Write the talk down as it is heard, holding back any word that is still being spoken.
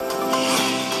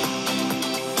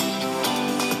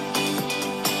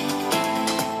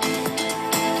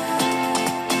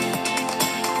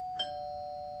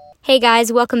Hey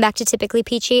guys, welcome back to Typically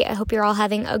Peachy. I hope you're all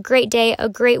having a great day, a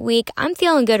great week. I'm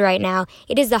feeling good right now.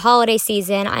 It is the holiday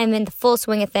season. I'm in the full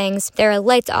swing of things. There are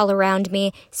lights all around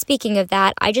me. Speaking of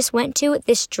that, I just went to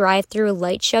this drive-through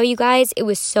light show, you guys. It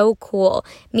was so cool.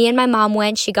 Me and my mom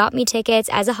went. She got me tickets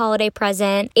as a holiday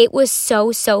present. It was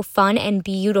so fun and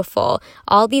beautiful.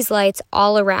 All these lights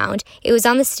all around. It was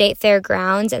on the State Fair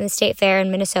grounds, and the State Fair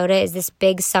in Minnesota is this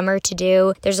big summer to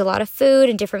do. There's a lot of food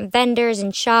and different vendors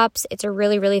and shops. It's a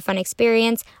really fun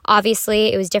experience.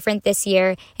 Obviously, it was different this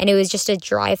year, and it was just a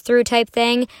drive-through type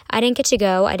thing. I didn't get to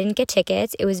go. I didn't get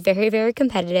tickets. It was very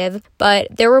competitive, but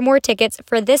there were more tickets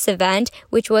for this event,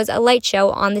 which was a light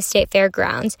show on the State Fair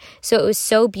grounds. So it was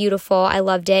so beautiful. I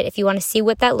loved it. If you want to see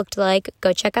what that looked like,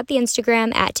 go check out the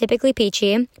Instagram at Typically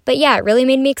Peachy. But yeah, it really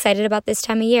made me excited about this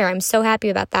time of year. I'm so happy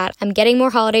about that. I'm getting more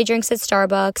holiday drinks at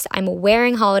Starbucks. I'm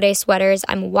wearing holiday sweaters.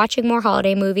 I'm watching more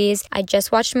holiday movies. I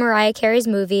just watched Mariah Carey's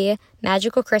movie,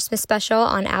 Magical Christmas Special,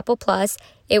 on Apple Plus.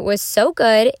 It was so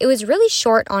good. It was really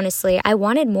short, honestly. I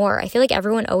wanted more. I feel like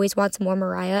everyone always wants more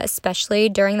Mariah, especially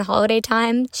during the holiday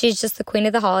time. She's just the queen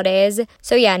of the holidays.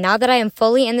 So yeah, now that I am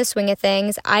fully in the swing of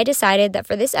things, I decided that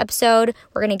for this episode,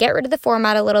 we're going to get rid of the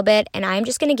format a little bit, and I'm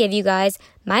just going to give you guys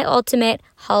my ultimate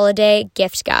holiday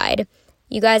gift guide.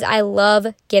 You guys, I love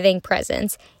giving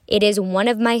presents. It is one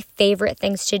of my favorite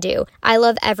things to do. I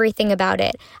love everything about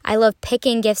it. I love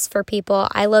picking gifts for people.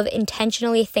 I love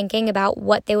intentionally thinking about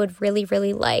what they would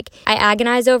really like. I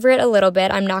agonize over it a little bit,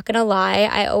 I'm not gonna lie.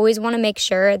 I always want to make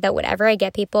sure that whatever I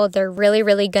get people, they're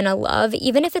really gonna love.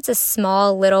 Even if it's a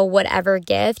small, little, whatever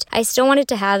gift, I still want it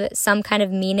to have some kind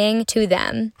of meaning to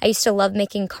them. I used to love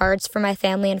making cards for my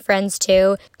family and friends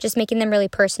too, just making them really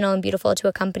personal and beautiful to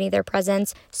accompany their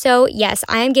presents. So yes,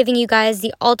 I am giving you guys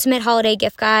the ultimate holiday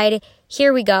gift guide.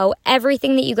 Here we go.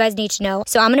 Everything that you guys need to know.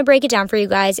 So I'm going to break it down for you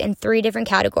guys in 3 different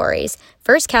categories.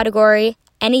 First category,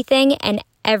 anything and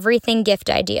everything gift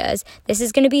ideas. This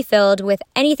is going to be filled with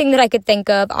anything that I could think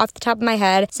of off the top of my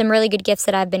head. Some really good gifts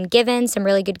that I've been given, some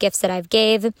really good gifts that I've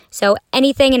gave. So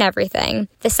anything and everything.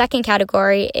 The second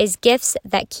category is gifts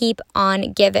that keep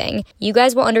on giving. You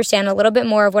guys will understand a little bit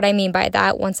more of what I mean by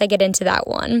that once I get into that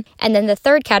one. And then the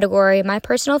third category, my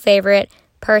personal favorite,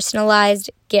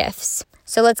 personalized gifts.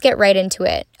 So let's get right into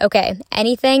it. Okay,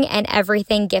 anything and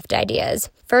everything gift ideas.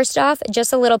 First off,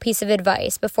 just a little piece of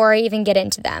advice before I even get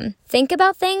into them. Think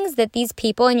about things that these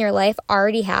people in your life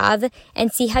already have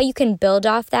and see how you can build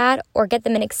off that or get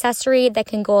them an accessory that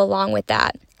can go along with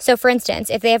that. So for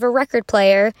instance, if they have a record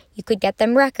player, you could get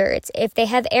them records. If they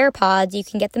have AirPods, you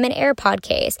can get them an AirPod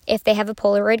case. If they have a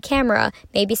Polaroid camera,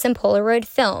 maybe some Polaroid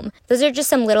film. Those are just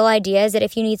some little ideas that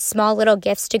if you need small little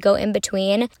gifts to go in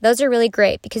between, those are really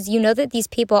great because you know that these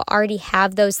people already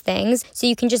have those things, so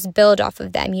you can just build off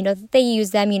of them. You know that they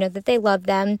use them, you know that they love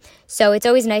them. So it's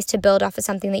always nice to build off of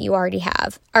something that you already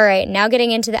have. All right, now getting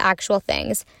into the actual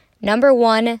things. Number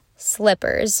 1,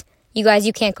 slippers. You guys,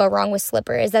 you can't go wrong with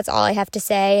slippers. That's all I have to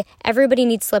say. Everybody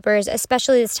needs slippers,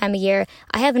 especially this time of year.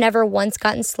 I have never once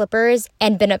gotten slippers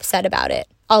and been upset about it.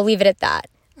 I'll leave it at that.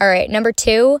 All right, number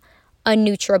 2, a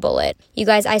NutriBullet. You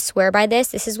guys, I swear by this.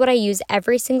 This is what I use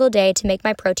every single day to make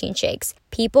my protein shakes.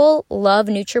 People love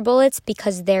NutriBullets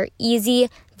because they're easy,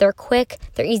 they're quick,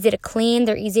 they're easy to clean,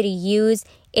 they're easy to use.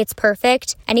 It's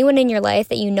perfect. Anyone in your life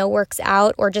that you know works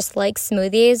out or just likes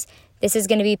smoothies, this is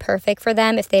going to be perfect for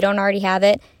them. If they don't already have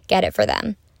it, get it for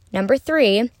them. Number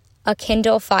 3, a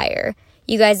Kindle Fire.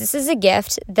 You guys, this is a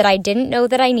gift that I didn't know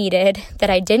that I needed, that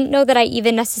I didn't know that I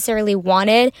even necessarily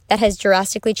wanted, that has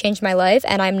drastically changed my life,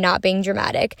 and I'm not being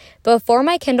dramatic. Before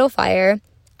my Kindle Fire,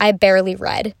 I barely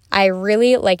read. I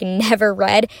really never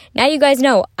read. Now you guys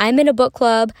know I'm in a book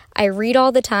club. I read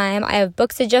all the time. I have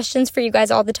book suggestions for you guys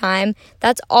all the time.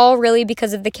 That's all really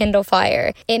because of the Kindle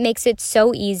Fire. It makes it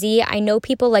so easy. I know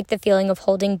people like the feeling of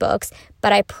holding books,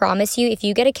 but I promise you, if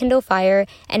you get a Kindle Fire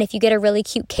and if you get a really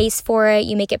cute case for it,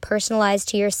 you make it personalized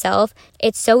to yourself,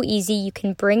 it's so easy. You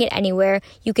can bring it anywhere.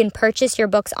 You can purchase your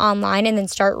books online and then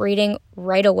start reading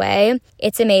right away.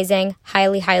 It's amazing.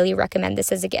 Highly recommend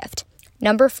this as a gift.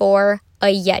 Number 4,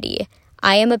 a Yeti.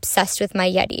 I am obsessed with my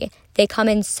Yeti. They come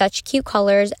in such cute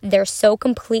colors. They're so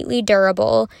completely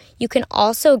durable. You can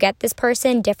also get this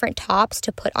person different tops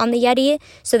to put on the Yeti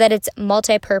so that it's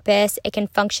multi-purpose. It can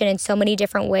function in so many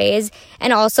different ways.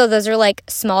 And also those are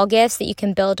small gifts that you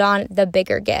can build on the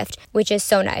bigger gift, which is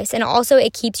so nice. And also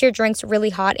it keeps your drinks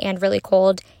really hot and really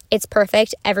cold. It's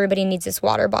perfect. Everybody needs this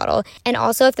water bottle. And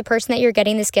also, if the person that you're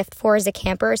getting this gift for is a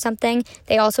camper or something,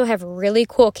 they also have really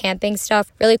cool camping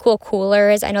stuff, really cool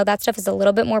coolers. I know that stuff is a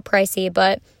little bit more pricey,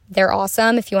 but they're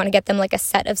awesome. If you want to get them a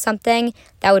set of something,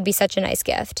 that would be such a nice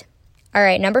gift. All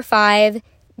right, number 5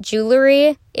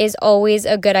 jewelry is always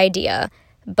a good idea,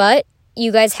 but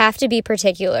you guys have to be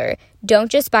particular. Don't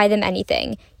just buy them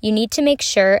anything. You need to make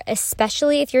sure,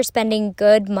 especially if you're spending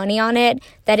good money on it,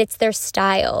 that it's their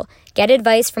style. Get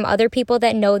advice from other people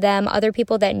that know them, other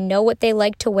people that know what they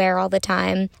like to wear all the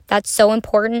time. That's so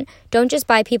important. Don't just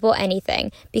buy people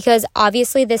anything, because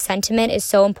obviously this sentiment is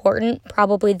so important,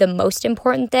 probably the most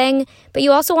important thing, but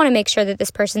you also want to make sure that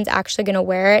this person's actually going to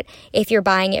wear it if you're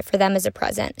buying it for them as a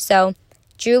present. So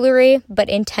jewelry, but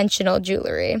intentional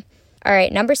jewelry. All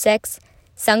right, number 6,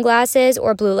 sunglasses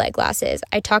or blue light glasses.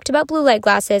 I talked about blue light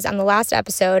glasses on the last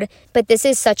episode, but this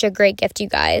is such a great gift, you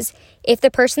guys. If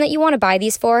the person that you want to buy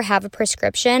these for have a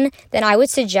prescription, then I would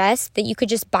suggest that you could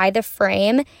just buy the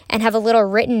frame and have a little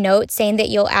written note saying that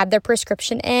you'll add their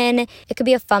prescription in. It could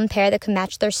be a fun pair that could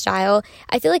match their style.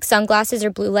 I feel like sunglasses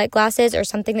or blue light glasses are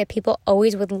something that people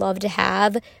always would love to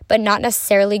have, but not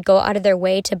necessarily go out of their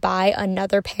way to buy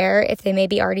another pair if they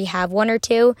maybe already have one or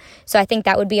two. So I think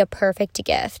that would be a perfect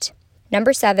gift.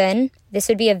 Number 7, this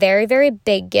would be a very, very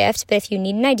big gift, but if you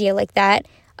need an idea like that,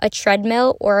 a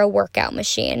treadmill or a workout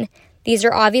machine. These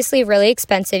are obviously really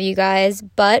expensive, you guys,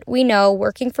 but we know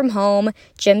working from home,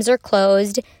 gyms are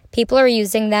closed, people are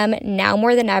using them now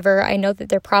more than ever. I know that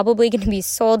they're probably going to be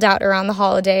sold out around the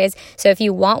holidays. So if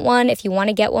you want one, if you want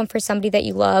to get one for somebody that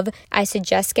you love, I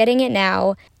suggest getting it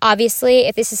now. Obviously,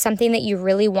 if this is something that you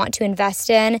really want to invest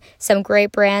in, some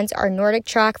great brands are Nordic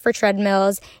Track for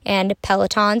treadmills and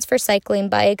Pelotons for cycling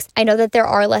bikes. I know that there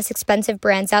are less expensive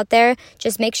brands out there.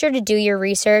 Just make sure to do your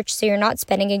research so you're not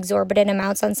spending exorbitant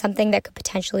amounts on something that could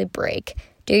potentially break.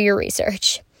 Do your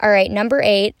research. All right, number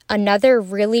 8, another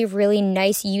really, really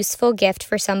nice, useful gift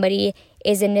for somebody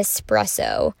is a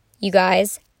Nespresso. You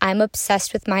guys, I'm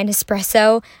obsessed with my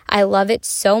Nespresso. I love it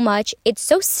so much. It's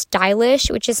so stylish,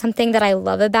 which is something that I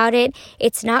love about it.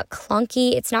 It's not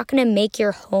clunky. It's not going to make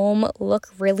your home look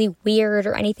really weird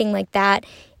or anything like that.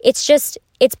 It's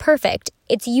perfect.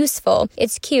 It's useful.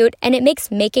 It's cute. And it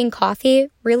makes making coffee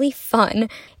really fun.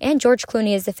 And George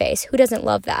Clooney is the face. Who doesn't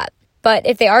love that? But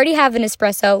if they already have an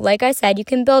Nespresso, like I said, you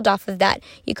can build off of that.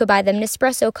 You could buy them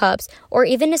Nespresso cups or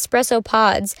even Nespresso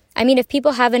pods. I mean, if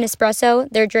people have an espresso,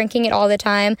 they're drinking it all the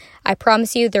time. I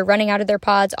promise you, they're running out of their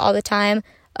pods all the time.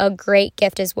 A great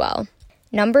gift as well.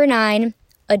 Number 9,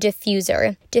 a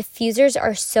diffuser. Diffusers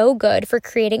are so good for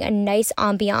creating a nice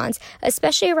ambiance,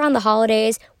 especially around the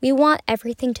holidays. We want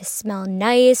everything to smell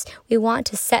nice. We want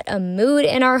to set a mood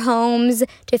in our homes.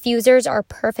 Diffusers are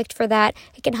perfect for that.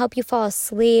 It can help you fall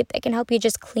asleep. It can help you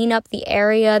just clean up the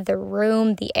area, the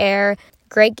room, the air.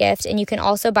 Great gift, and you can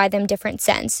also buy them different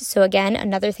scents. So again,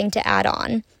 another thing to add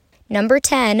on. Number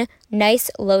 10, nice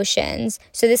lotions.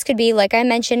 So this could be, like I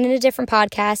mentioned in a different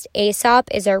podcast, Aesop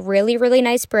is a really, really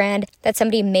nice brand that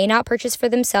somebody may not purchase for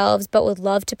themselves but would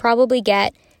love to probably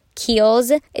get.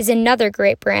 Kiehl's is another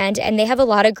great brand, and they have a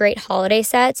lot of great holiday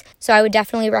sets, so I would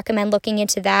definitely recommend looking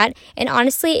into that. And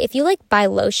honestly, if you buy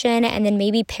lotion and then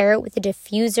maybe pair it with a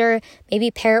diffuser, maybe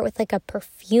pair it with a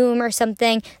perfume or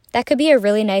something, that could be a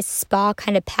really nice spa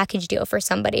kind of package deal for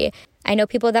somebody. I know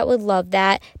people that would love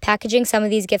that. Packaging some of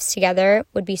these gifts together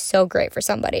would be so great for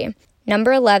somebody.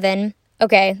 Number 11.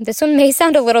 Okay, this one may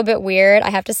sound a little bit weird,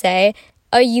 I have to say.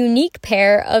 A unique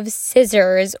pair of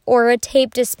scissors or a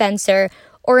tape dispenser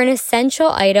or an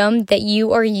essential item that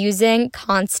you are using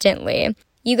constantly.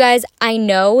 You guys, I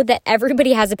know that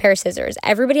everybody has a pair of scissors.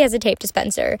 Everybody has a tape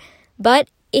dispenser. But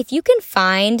if you can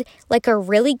find a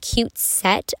really cute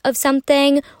set of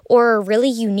something or a really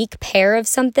unique pair of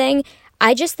something,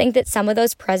 I just think that some of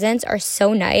those presents are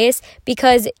so nice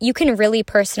because you can really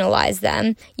personalize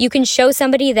them. You can show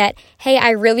somebody that, hey,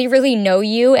 I really, really know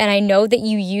you and I know that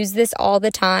you use this all the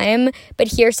time,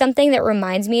 but here's something that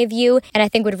reminds me of you and I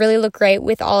think would really look great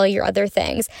with all your other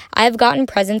things. I've gotten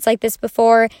presents like this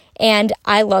before and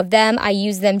I love them. I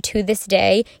use them to this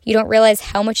day. You don't realize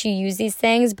how much you use these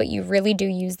things, but you really do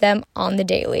use them on the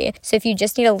daily. So if you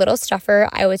just need a little stuffer,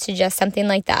 I would suggest something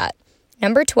like that.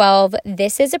 Number 12,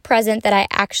 this is a present that I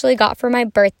actually got for my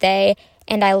birthday,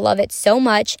 and I love it so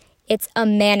much. It's a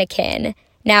mannequin.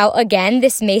 Now, again,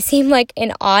 this may seem like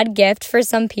an odd gift for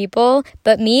some people,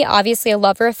 but me, obviously a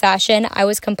lover of fashion, I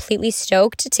was completely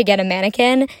stoked to get a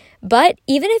mannequin. But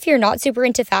even if you're not super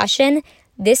into fashion,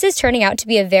 this is turning out to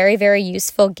be a very, very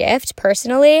useful gift,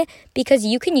 personally, because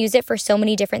you can use it for so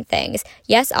many different things.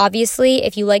 Yes, obviously,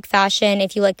 if you like fashion,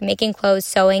 if you like making clothes,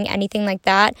 sewing, anything like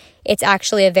that, it's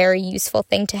actually a very useful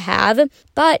thing to have.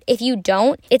 But if you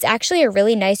don't, it's actually a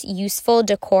really nice, useful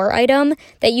decor item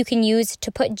that you can use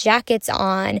to put jackets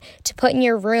on, to put in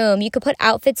your room. You could put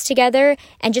outfits together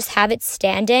and just have it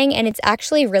standing, and it's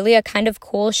actually really a kind of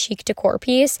cool, chic decor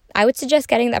piece. I would suggest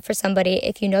getting that for somebody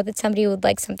if you know that somebody would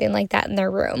like something like that in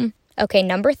their room. Okay,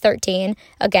 number 13.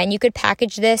 Again, you could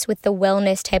package this with the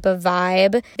wellness type of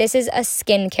vibe. This is a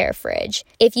skincare fridge.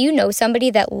 If you know somebody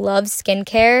that loves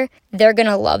skincare, they're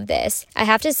gonna love this. I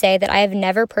have to say that I have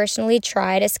never personally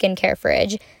tried a skincare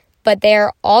fridge, but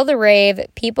they're all the rave.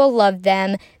 People love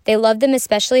them. They love them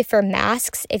especially for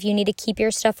masks. If you need to keep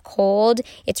your stuff cold,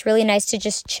 it's really nice to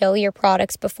just chill your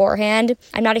products beforehand.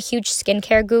 I'm not a huge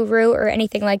skincare guru or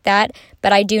anything like that,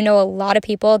 but I do know a lot of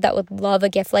people that would love a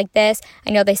gift like this.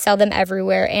 I know they sell them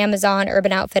everywhere, Amazon,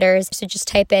 Urban Outfitters, so just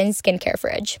type in skincare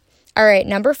fridge. All right,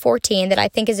 number 14 that I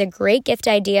think is a great gift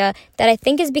idea that I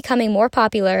think is becoming more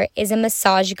popular is a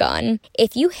massage gun.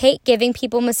 If you hate giving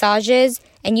people massages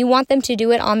and you want them to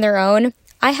do it on their own,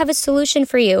 I have a solution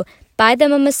for you. Buy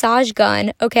them a massage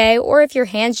gun, okay? Or if your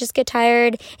hands just get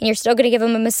tired and you're still going to give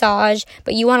them a massage,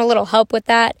 but you want a little help with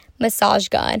that, massage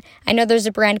gun. I know there's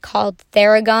a brand called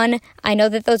Theragun. I know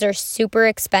that those are super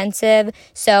expensive,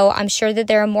 so I'm sure that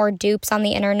there are more dupes on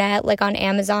the internet, like on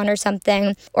Amazon or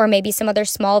something, or maybe some other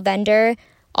small vendor.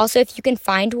 Also, if you can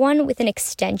find one with an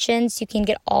extension so you can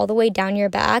get all the way down your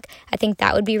back, I think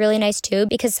that would be really nice too,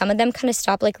 because some of them kind of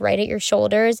stop like right at your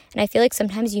shoulders, and I feel like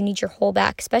sometimes you need your whole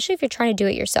back, especially if you're trying to do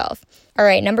it yourself. All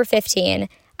right, number 15.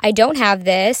 I don't have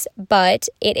this, but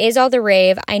it is all the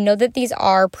rave. I know that these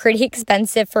are pretty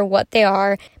expensive for what they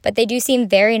are, but they do seem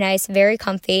very nice, very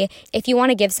comfy. If you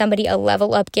want to give somebody a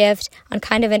level up gift on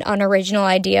kind of an unoriginal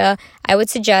idea, I would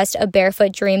suggest a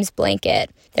Barefoot Dreams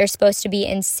blanket. They're supposed to be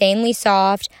insanely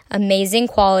soft, amazing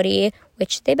quality,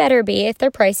 which they better be if they're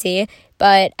pricey,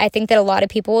 but I think that a lot of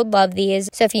people would love these.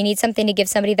 So if you need something to give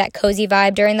somebody that cozy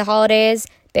vibe during the holidays,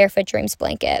 Barefoot Dreams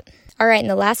blanket. All right, and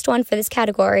the last one for this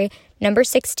category, number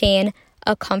 16,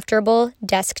 a comfortable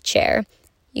desk chair.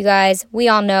 You guys, we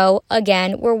all know,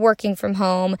 again, we're working from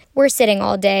home, we're sitting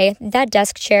all day. That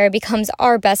desk chair becomes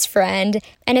our best friend.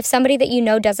 And if somebody that you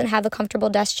know doesn't have a comfortable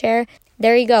desk chair,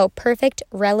 there you go, perfect,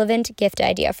 relevant gift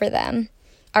idea for them.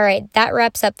 All right, that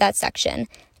wraps up that section.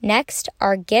 Next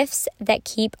are gifts that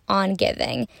keep on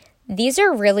giving. These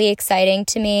are really exciting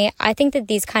to me. I think that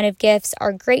these kind of gifts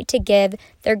are great to give.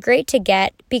 They're great to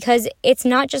get because it's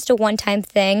not just a one-time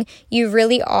thing. You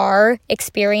really are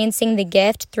experiencing the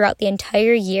gift throughout the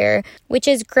entire year, which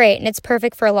is great, and it's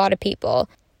perfect for a lot of people.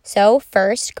 So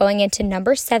first, going into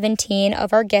number 17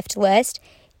 of our gift list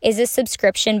is a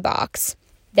subscription box.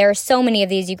 There are so many of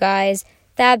these, you guys.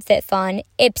 FabFitFun,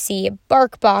 Ipsy,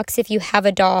 BarkBox if you have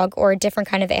a dog or a different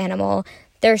kind of animal.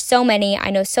 There are so many. I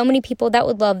know so many people that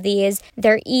would love these.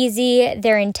 They're easy.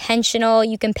 They're intentional.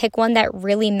 You can pick one that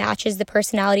really matches the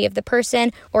personality of the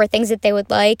person or things that they would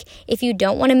like. If you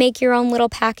don't want to make your own little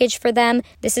package for them,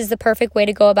 this is the perfect way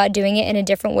to go about doing it in a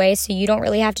different way so you don't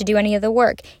really have to do any of the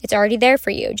work. It's already there for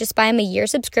you. Just buy them a year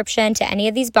subscription to any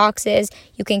of these boxes.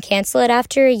 You can cancel it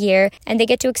after a year, and they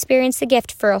get to experience the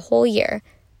gift for a whole year.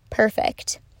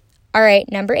 Perfect. All right,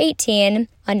 number 18,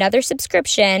 another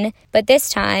subscription, but this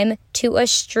time to a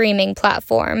streaming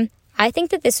platform. I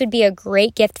think that this would be a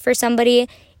great gift for somebody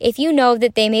if you know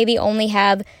that they maybe only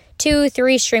have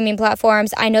 2-3 streaming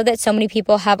platforms. I know that so many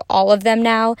people have all of them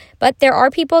now, but there are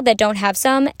people that don't have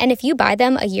some, and if you buy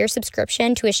them a year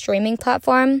subscription to a streaming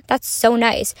platform, that's so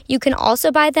nice. You can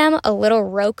also buy them a little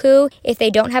Roku if they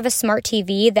don't have a smart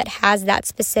TV that has that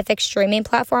specific streaming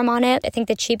platform on it. I think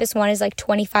the cheapest one is like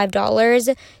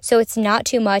 $25, so it's not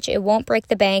too much. It won't break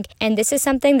the bank, and this is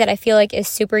something that I feel like is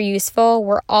super useful.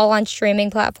 We're all on streaming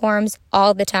platforms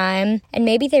all the time, and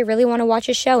maybe they really want to watch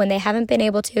a show and they haven't been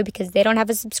able to because they don't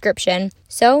have a subscription.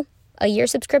 So, a year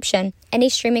subscription, any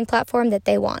streaming platform that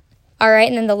they want. All right,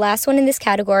 and then the last one in this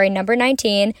category, number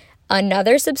 19,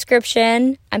 another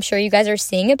subscription. I'm sure you guys are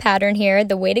seeing a pattern here.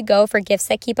 The way to go for gifts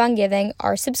that keep on giving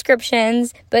are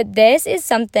subscriptions, but this is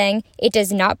something, it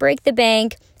does not break the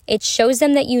bank. It shows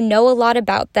them that you know a lot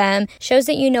about them, shows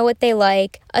that you know what they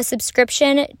like. A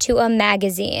subscription to a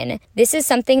magazine. This is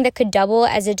something that could double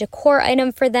as a decor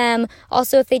item for them.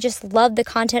 Also, if they just love the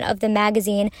content of the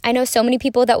magazine. I know so many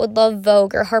people that would love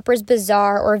Vogue or Harper's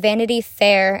Bazaar or Vanity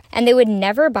Fair, and they would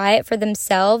never buy it for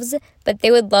themselves, but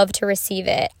they would love to receive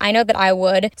it. I know that I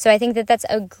would. So I think that that's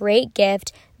a great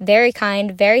gift. Very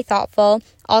kind, very thoughtful.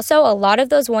 Also, a lot of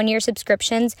those one-year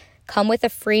subscriptions come with a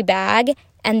free bag,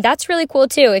 And that's really cool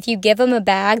too. If you give them a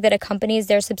bag that accompanies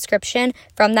their subscription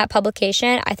from that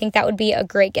publication, I think that would be a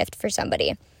great gift for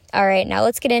somebody. All right, now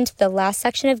let's get into the last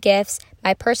section of gifts.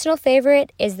 My personal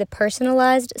favorite is the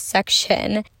personalized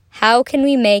section. How can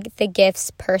we make the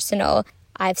gifts personal?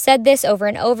 I've said this over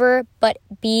and over, but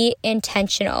be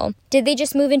intentional. Did they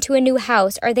just move into a new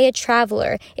house? Are they a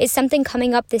traveler? Is something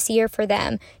coming up this year for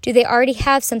them? Do they already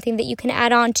have something that you can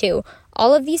add on to?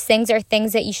 All of these things are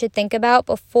things that you should think about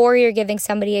before you're giving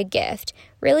somebody a gift.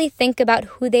 Really think about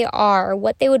who they are,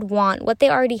 what they would want, what they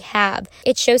already have.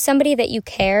 It shows somebody that you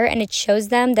care, and it shows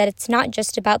them that it's not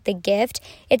just about the gift,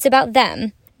 it's about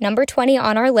them. Number 20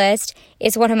 on our list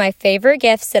is one of my favorite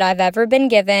gifts that I've ever been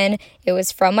given. It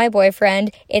was from my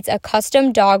boyfriend. It's a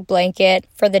custom dog blanket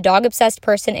for the dog-obsessed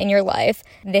person in your life.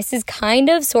 This is kind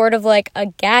of sort of like a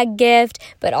gag gift,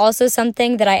 but also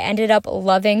something that I ended up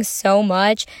loving so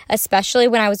much, especially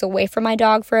when I was away from my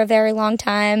dog for a very long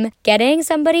time. Getting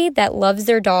somebody that loves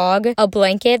their dog a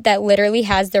blanket that literally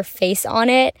has their face on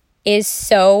it is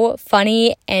so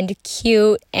funny and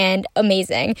cute and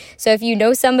amazing. So if you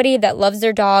know somebody that loves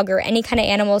their dog or any kind of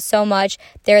animal so much,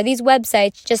 there are these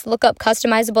websites. Just look up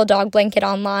customizable dog blanket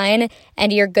online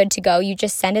and you're good to go. You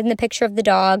just send in the picture of the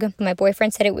dog. My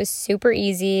boyfriend said it was super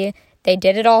easy. They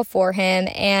did it all for him,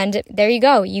 and there you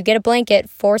go. You get a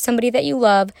blanket for somebody that you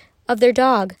love of their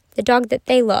dog, the dog that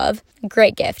they love.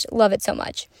 Great gift. Love it so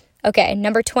much. Okay,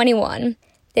 number 21.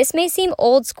 This may seem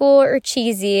old school or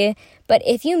cheesy, but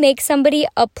if you make somebody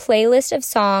a playlist of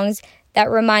songs that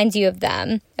reminds you of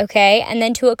them, okay, and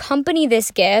then to accompany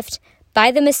this gift, buy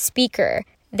them a speaker.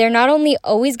 They're not only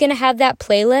always going to have that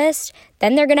playlist,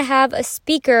 then they're going to have a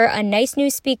speaker, a nice new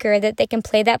speaker that they can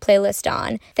play that playlist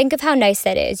on. Think of how nice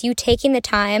that is. You taking the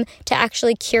time to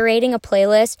actually curating a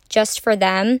playlist just for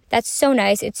them. That's so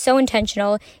nice. It's so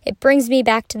intentional. It brings me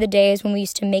back to the days when we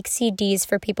used to make CDs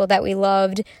for people that we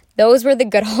loved. Those were the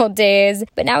good old days.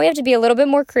 But now we have to be a little bit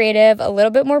more creative, a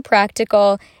little bit more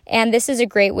practical, and this is a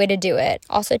great way to do it.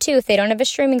 Also, too, if they don't have a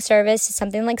streaming service,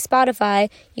 something like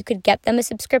Spotify, you could get them a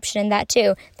subscription in that,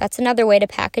 too. That's another way to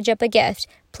package up a gift.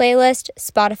 Playlist,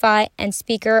 Spotify, and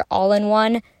speaker all in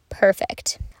one.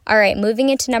 Perfect. All right, moving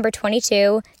into number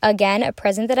 22. Again, a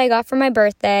present that I got for my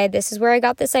birthday. This is where I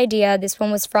got this idea. This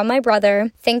one was from my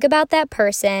brother. Think about that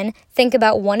person. Think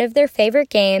about one of their favorite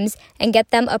games and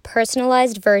get them a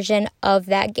personalized version of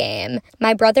that game.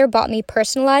 My brother bought me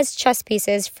personalized chess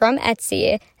pieces from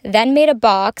Etsy, then made a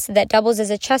box that doubles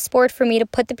as a chessboard for me to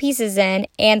put the pieces in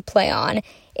and play on.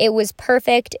 It was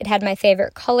perfect. It had my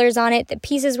favorite colors on it. The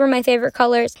pieces were my favorite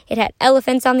colors. It had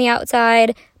elephants on the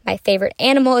outside. My favorite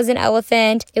animal is an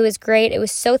elephant. It was great. It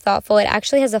was so thoughtful. It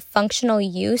actually has a functional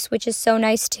use, which is so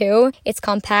nice too. It's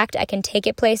compact. I can take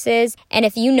it places. And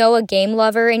if you know a game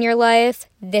lover in your life,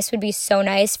 this would be so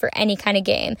nice for any kind of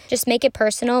game. Just make it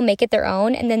personal, make it their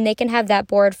own, and then they can have that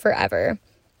board forever.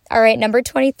 All right, number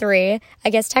 23, I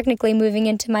guess technically moving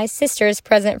into my sister's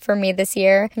present for me this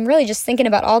year. I'm really just thinking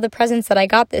about all the presents that I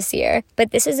got this year.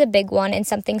 But this is a big one and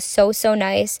something so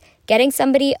nice. Getting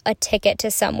somebody a ticket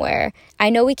to somewhere. I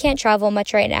know we can't travel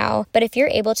much right now, but if you're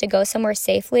able to go somewhere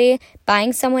safely,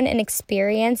 buying someone an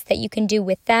experience that you can do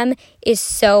with them is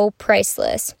so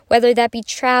priceless. Whether that be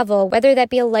travel, whether that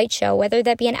be a light show, whether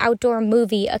that be an outdoor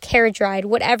movie, a carriage ride,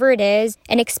 whatever it is,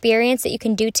 an experience that you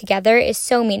can do together is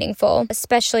so meaningful,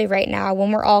 especially right now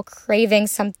when we're all craving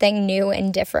something new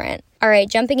and different. All right,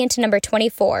 jumping into number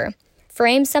 24.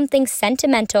 Frame something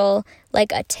sentimental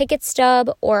like a ticket stub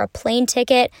or a plane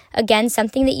ticket. Again,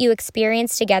 something that you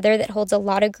experience together that holds a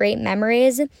lot of great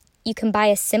memories. You can buy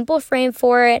a simple frame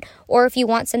for it, or if you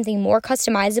want something more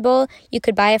customizable, you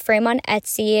could buy a frame on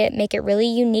Etsy, make it really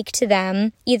unique to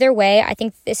them. Either way, I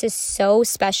think this is so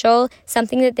special,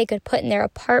 something that they could put in their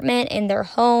apartment, in their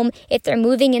home. If they're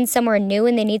moving in somewhere new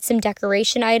and they need some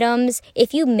decoration items,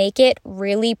 if you make it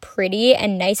really pretty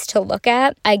and nice to look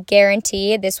at, I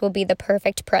guarantee this will be the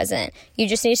perfect present. You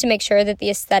just need to make sure that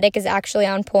the aesthetic is actually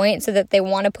on point so that they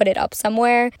want to put it up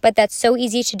somewhere, but that's so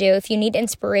easy to do. If you need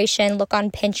inspiration, look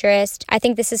on Pinterest. I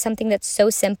think this is something that's so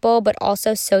simple, but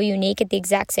also so unique at the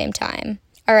exact same time.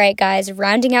 All right, guys,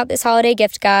 rounding out this holiday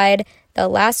gift guide, the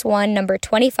last one, number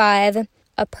 25,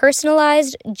 a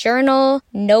personalized journal,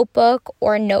 notebook,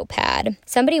 or notepad.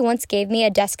 Somebody once gave me a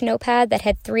desk notepad that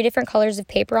had 3 different colors of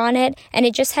paper on it, and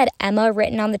it just had Emma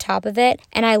written on the top of it,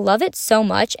 and I love it so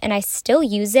much, and I still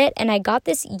use it, and I got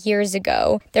this years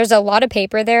ago. There's a lot of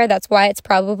paper there, that's why it's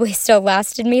probably still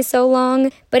lasted me so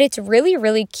long, but it's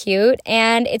really cute,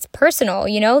 and it's personal,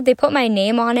 you know? They put my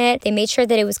name on it, they made sure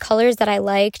that it was colors that I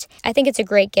liked. I think it's a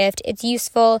great gift. It's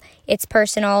useful, it's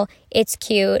personal, It's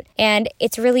cute, and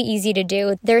it's really easy to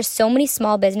do. There's so many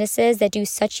small businesses that do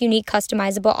such unique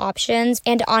customizable options,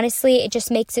 and honestly, it just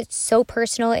makes it so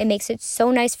personal. It makes it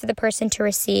so nice for the person to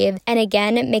receive, and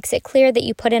again, it makes it clear that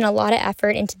you put in a lot of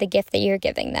effort into the gift that you're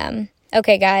giving them.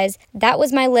 Okay, guys, that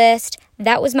was my list.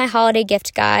 That was my holiday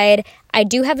gift guide. I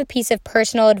do have a piece of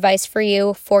personal advice for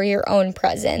you for your own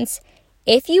presents.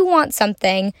 If you want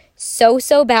something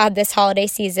so bad this holiday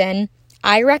season,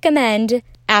 I recommend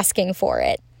asking for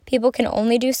it. People can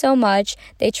only do so much.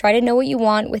 They try to know what you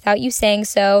want without you saying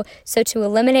so. So to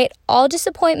eliminate all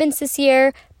disappointments this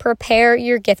year, prepare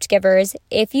your gift givers.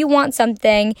 If you want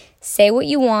something, say what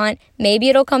you want. Maybe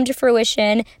it'll come to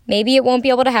fruition. Maybe it won't be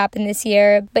able to happen this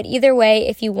year. But either way,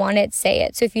 if you want it, say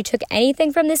it. So if you took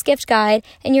anything from this gift guide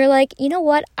and you're like, you know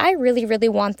what, I really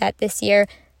want that this year,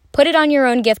 put it on your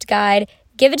own gift guide.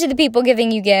 Give it to the people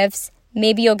giving you gifts.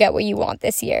 Maybe you'll get what you want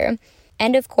this year.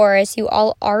 And of course, you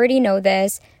all already know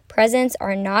this. Presents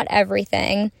are not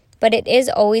everything, but it is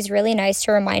always really nice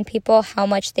to remind people how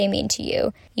much they mean to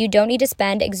you. You don't need to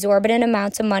spend exorbitant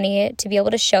amounts of money to be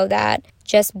able to show that.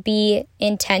 Just be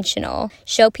intentional.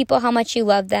 Show people how much you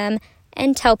love them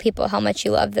and tell people how much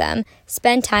you love them.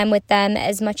 Spend time with them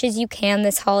as much as you can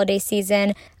this holiday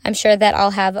season. I'm sure that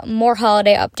I'll have more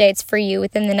holiday updates for you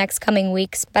within the next coming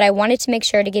weeks, but I wanted to make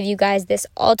sure to give you guys this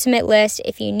ultimate list.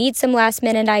 If you need some last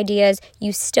minute ideas,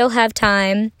 you still have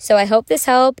time. So I hope this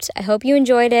helped. I hope you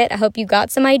enjoyed it. I hope you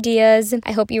got some ideas.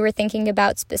 I hope you were thinking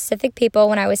about specific people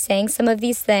when I was saying some of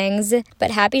these things.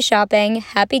 But happy shopping,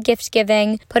 happy gift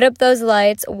giving, put up those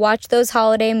lights, watch those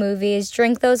holiday movies,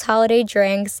 drink those holiday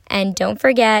drinks, and don't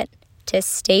forget to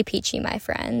stay peachy, my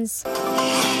friends.